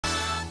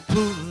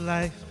Pool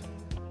life,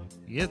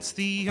 it's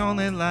the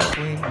only life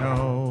we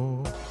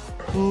know.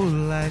 Pool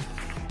life,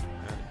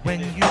 when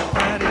you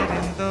put it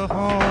in the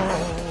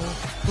hole.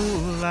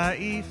 Pool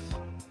life,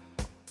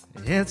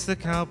 it's the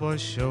cowboy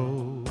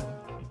show.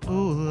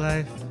 Pool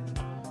life,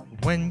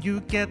 when you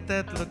get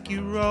that lucky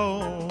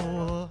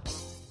roll.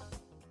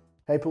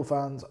 Hey pool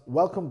fans,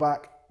 welcome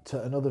back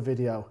to another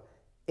video.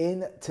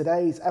 In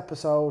today's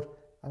episode,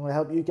 I'm going to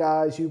help you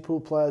guys, you pool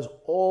players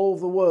all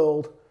over the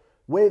world,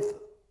 with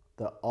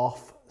the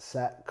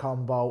offset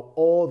combo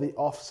or the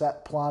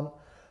offset plant.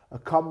 A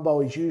combo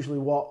is usually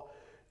what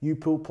you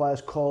pool players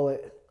call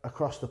it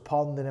across the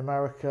pond in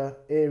America.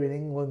 Here in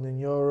England and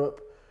Europe,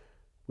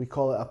 we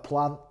call it a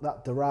plant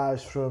that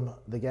derives from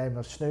the game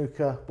of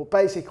snooker. But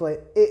basically,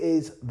 it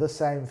is the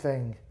same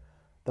thing.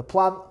 The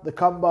plant, the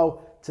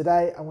combo.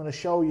 Today, I'm going to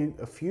show you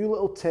a few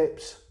little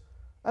tips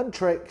and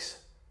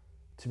tricks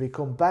to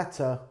become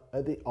better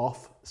at the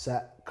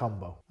offset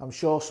combo. I'm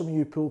sure some of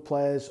you pool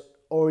players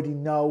already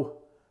know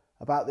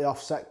about the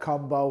offset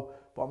combo,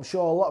 but I'm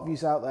sure a lot of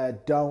you out there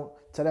don't.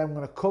 Today, I'm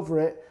going to cover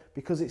it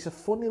because it's a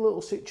funny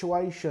little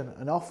situation,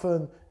 and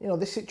often,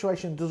 this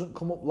situation doesn't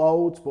come up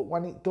loads, but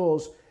when it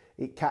does,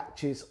 it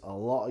catches a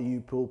lot of you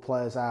pool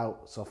players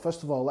out. So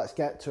first of all, let's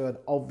get to an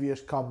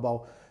obvious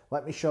combo.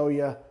 Let me show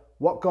you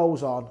what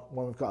goes on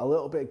when we've got a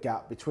little bit of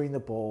gap between the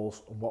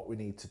balls and what we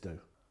need to do.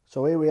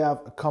 So here we have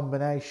a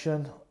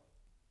combination.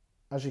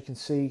 As you can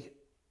see,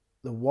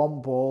 the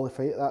one ball, if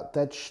I hit that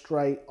dead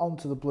straight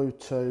onto the blue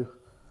two,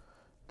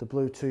 the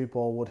blue two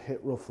ball would hit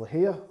roughly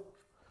here.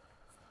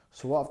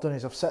 So what I've done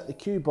is I've set the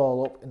cue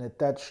ball up in a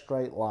dead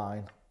straight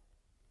line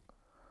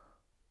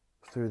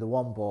through the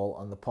one ball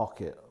and the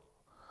pocket.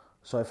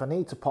 So if I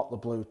need to pop the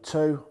blue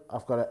two,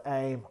 I've got to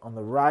aim on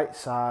the right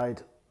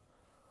side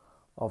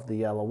of the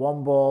yellow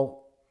one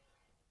ball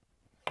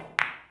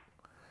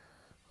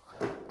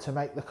to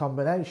make the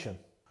combination.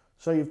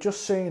 So you've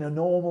just seen a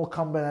normal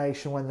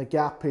combination when the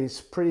gap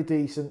is pretty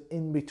decent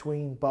in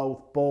between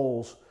both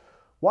balls.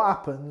 What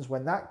happens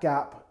when that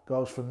gap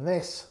goes from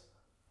this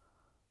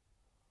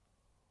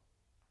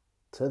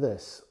to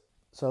this?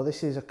 So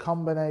this is a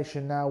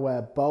combination now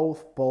where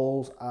both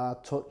balls are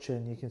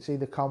touching. You can see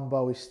the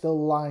combo is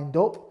still lined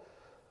up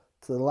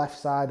to the left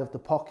side of the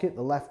pocket,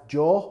 the left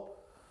jaw.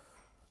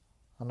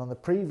 And on the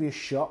previous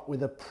shot,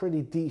 with a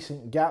pretty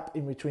decent gap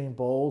in between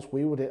balls,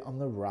 we would hit on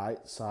the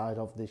right side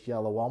of this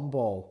yellow one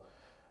ball.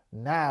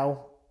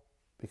 Now,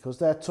 because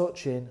they're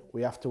touching,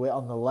 we have to hit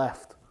on the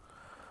left.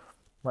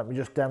 Let me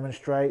just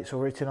demonstrate. So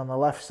we're hitting on the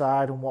left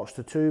side and watch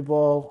the two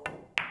ball.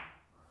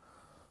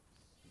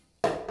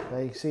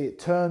 There you see it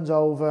turns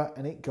over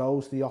and it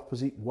goes the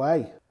opposite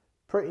way.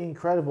 Pretty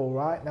incredible,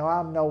 right? Now,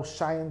 I'm no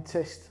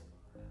scientist.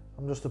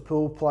 I'm just a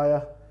pool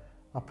player.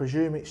 I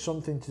presume it's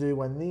something to do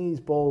when these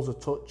balls are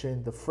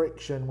touching, the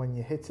friction when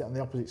you hit it on the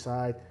opposite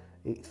side,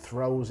 it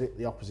throws it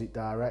the opposite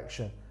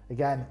direction.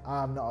 Again,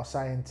 I'm not a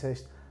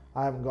scientist.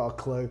 I haven't got a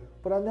clue,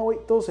 but I know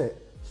it does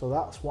it. So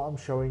that's what I'm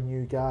showing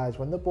you guys.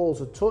 When the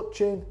balls are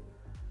touching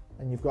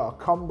and you've got a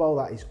combo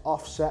that is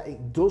offset,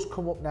 it does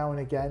come up now and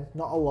again,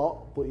 not a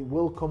lot, but it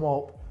will come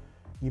up.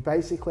 You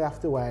basically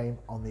have to aim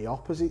on the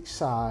opposite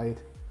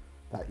side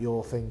that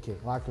you're thinking,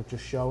 like I've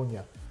just shown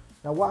you.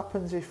 Now what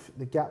happens if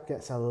the gap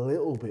gets a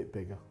little bit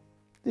bigger?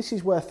 This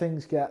is where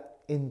things get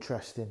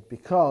interesting,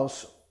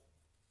 because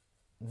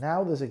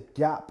now there's a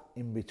gap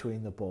in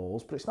between the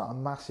balls, but it's not a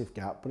massive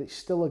gap, but it's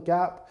still a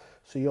gap.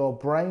 So your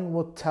brain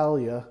would tell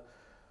you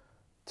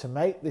to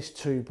make this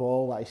two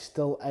ball that is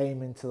still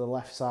aiming to the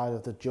left side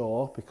of the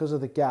jaw. Because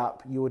of the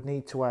gap, you would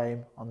need to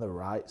aim on the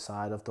right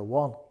side of the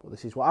one. But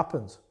this is what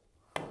happens.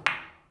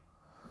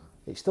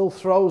 It still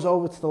throws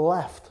over to the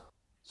left.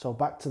 So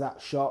back to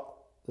that shot.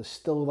 There's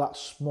still that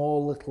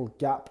small little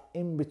gap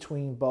in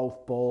between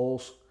both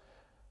balls.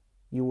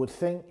 You would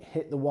think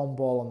hit the one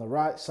ball on the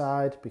right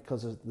side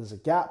because there's a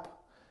gap,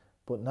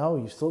 but no,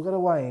 you've still got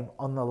to aim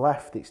on the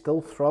left. It still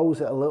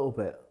throws it a little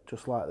bit,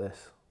 just like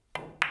this.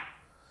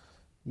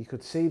 You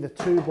could see the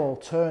two ball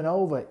turn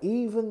over,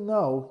 even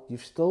though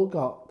you've still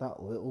got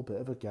that little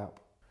bit of a gap.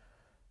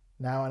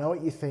 Now, I know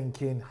what you're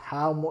thinking,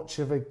 how much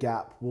of a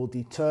gap will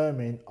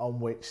determine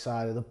on which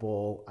side of the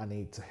ball I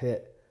need to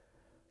hit.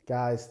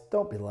 Guys,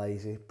 don't be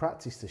lazy,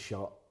 practice the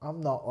shot.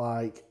 I'm not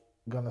like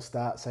gonna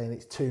start saying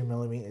it's 2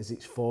 millimeters,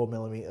 it's 4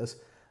 millimeters.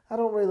 I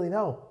don't really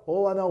know.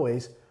 All I know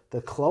is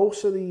the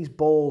closer these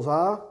balls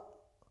are,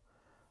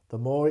 the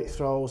more it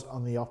throws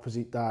on the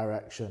opposite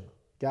direction.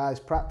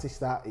 Guys, practice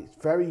that. It's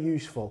very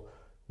useful.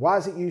 Why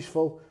is it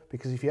useful?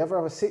 Because if you ever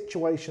have a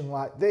situation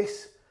like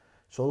this,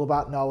 it's all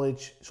about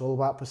knowledge, it's all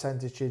about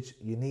percentages.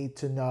 You need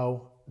to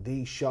know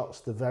these shots,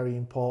 they're very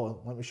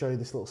important. Let me show you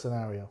this little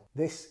scenario.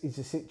 This is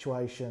the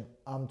situation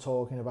I'm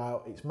talking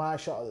about. It's my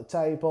shot at the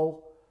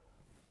table,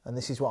 and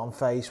this is what I'm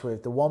faced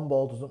with. The one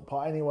ball doesn't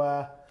put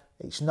anywhere.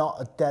 It's not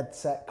a dead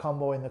set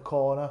combo in the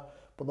corner,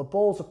 but the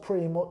balls are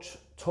pretty much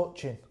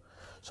touching.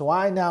 So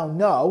I now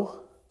know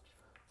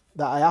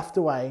that I have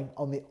to aim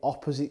on the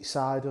opposite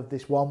side of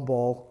this one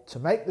ball to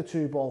make the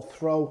two ball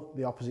throw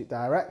the opposite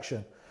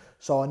direction.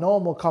 So a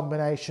normal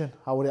combination,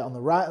 I would hit on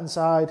the right hand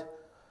side,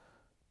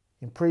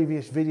 in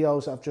previous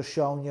videos I've just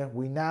shown you,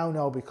 we now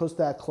know because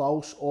they're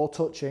close or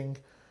touching,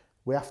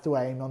 we have to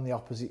aim on the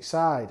opposite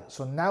side.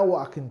 So now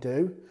what I can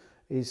do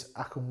is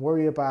I can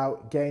worry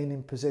about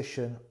gaining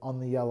position on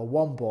the yellow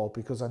 1 ball,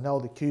 because I know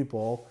the cue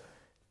ball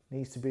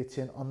needs to be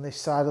hitting on this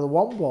side of the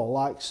 1 ball,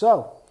 like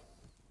so.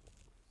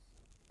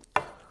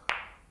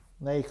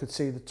 Now you could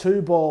see the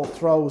 2 ball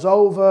throws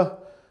over.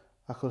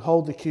 I could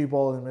hold the cue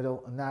ball in the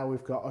middle, and now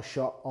we've got a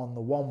shot on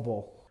the 1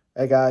 ball.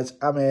 Hey guys,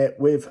 I'm here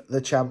with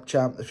the champ,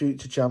 the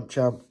future champ.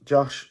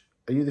 Josh,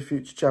 are you the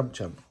future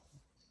champ?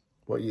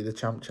 What are you the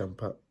champ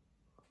at?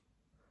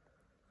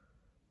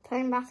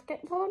 Playing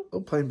basketball.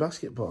 Oh, playing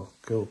basketball.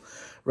 Cool.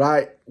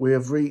 Right, we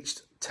have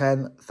reached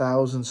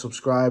 10,000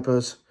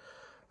 subscribers.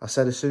 I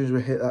said as soon as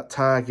we hit that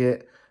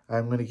target,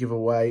 I'm going to give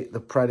away the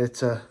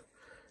Predator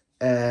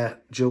Air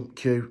jump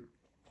cue.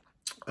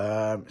 It's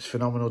a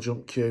phenomenal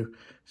jump cue.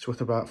 It's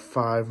worth about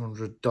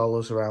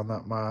 $500 around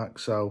that mark,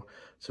 so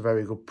it's a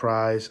very good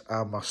prize.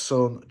 And my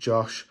son,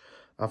 Josh,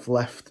 I've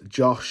left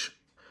Josh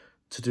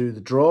to do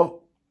the draw.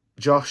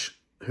 Josh,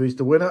 who's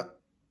the winner?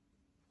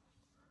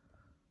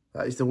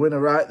 That is the winner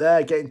right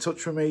there. Get in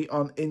touch with me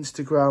on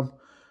Instagram.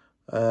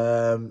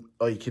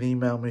 Or you can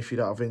email me if you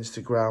don't have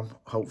Instagram.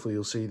 Hopefully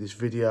you'll see this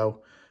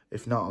video.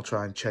 If not, I'll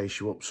try and chase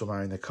you up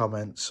somehow in the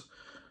comments.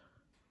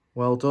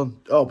 Well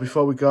done. Oh,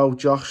 before we go,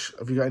 Josh,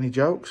 have you got any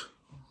jokes?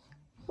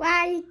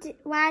 Why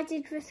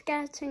did the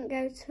skeleton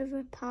go to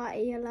the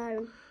party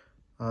alone?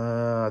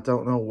 I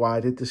don't know. Why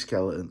did the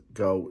skeleton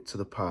go to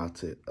the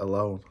party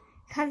alone?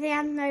 Because he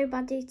had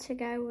nobody to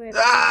go with.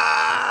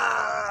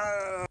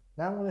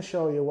 Now I'm going to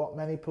show you what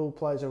many pool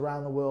players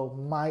around the world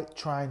might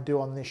try and do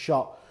on this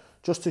shot,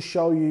 just to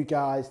show you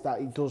guys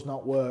that it does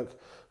not work.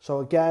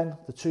 So again,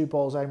 the 2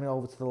 balls aiming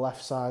over to the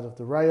left side of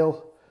the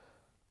rail.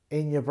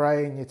 In your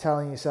brain, you're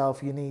telling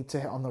yourself you need to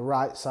hit on the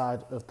right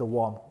side of the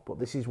 1, but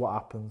this is what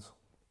happens.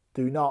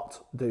 Do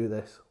not do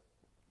this.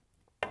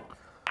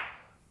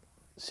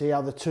 See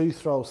how the 2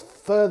 throws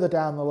further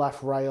down the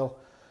left rail,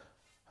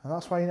 and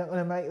that's why you're not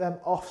going to make them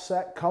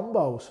offset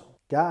combos.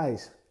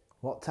 Guys,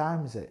 what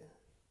time is it?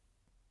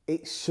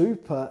 It's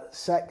super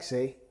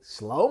sexy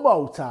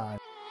slow-mo time.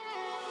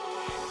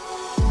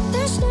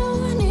 There's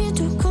no need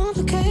to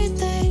complicate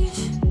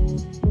things.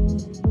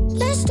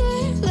 Let's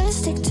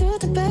stick to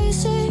the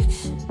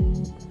basics.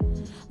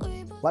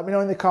 Let me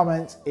know in the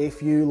comments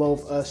if you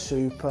love a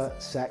super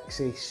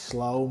sexy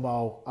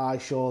slow-mo. I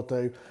sure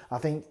do. I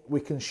think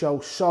we can show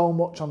so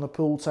much on the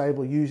pool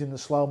table using the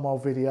slow-mo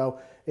video.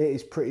 It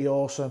is pretty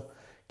awesome.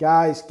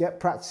 Guys, get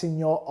practicing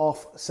your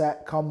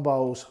offset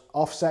combos.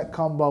 Offset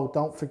combo,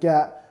 don't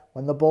forget,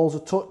 when the balls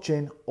are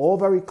touching or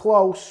very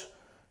close,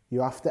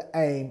 you have to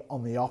aim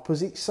on the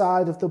opposite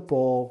side of the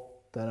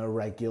ball than a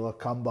regular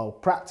combo.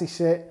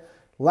 Practice it.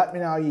 Let me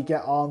know how you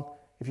get on.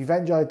 If you've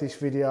enjoyed this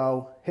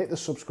video, hit the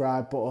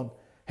subscribe button,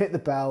 hit the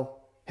bell,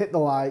 hit the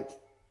like.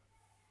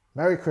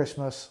 Merry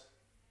Christmas.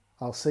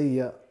 I'll see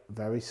you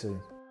very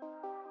soon.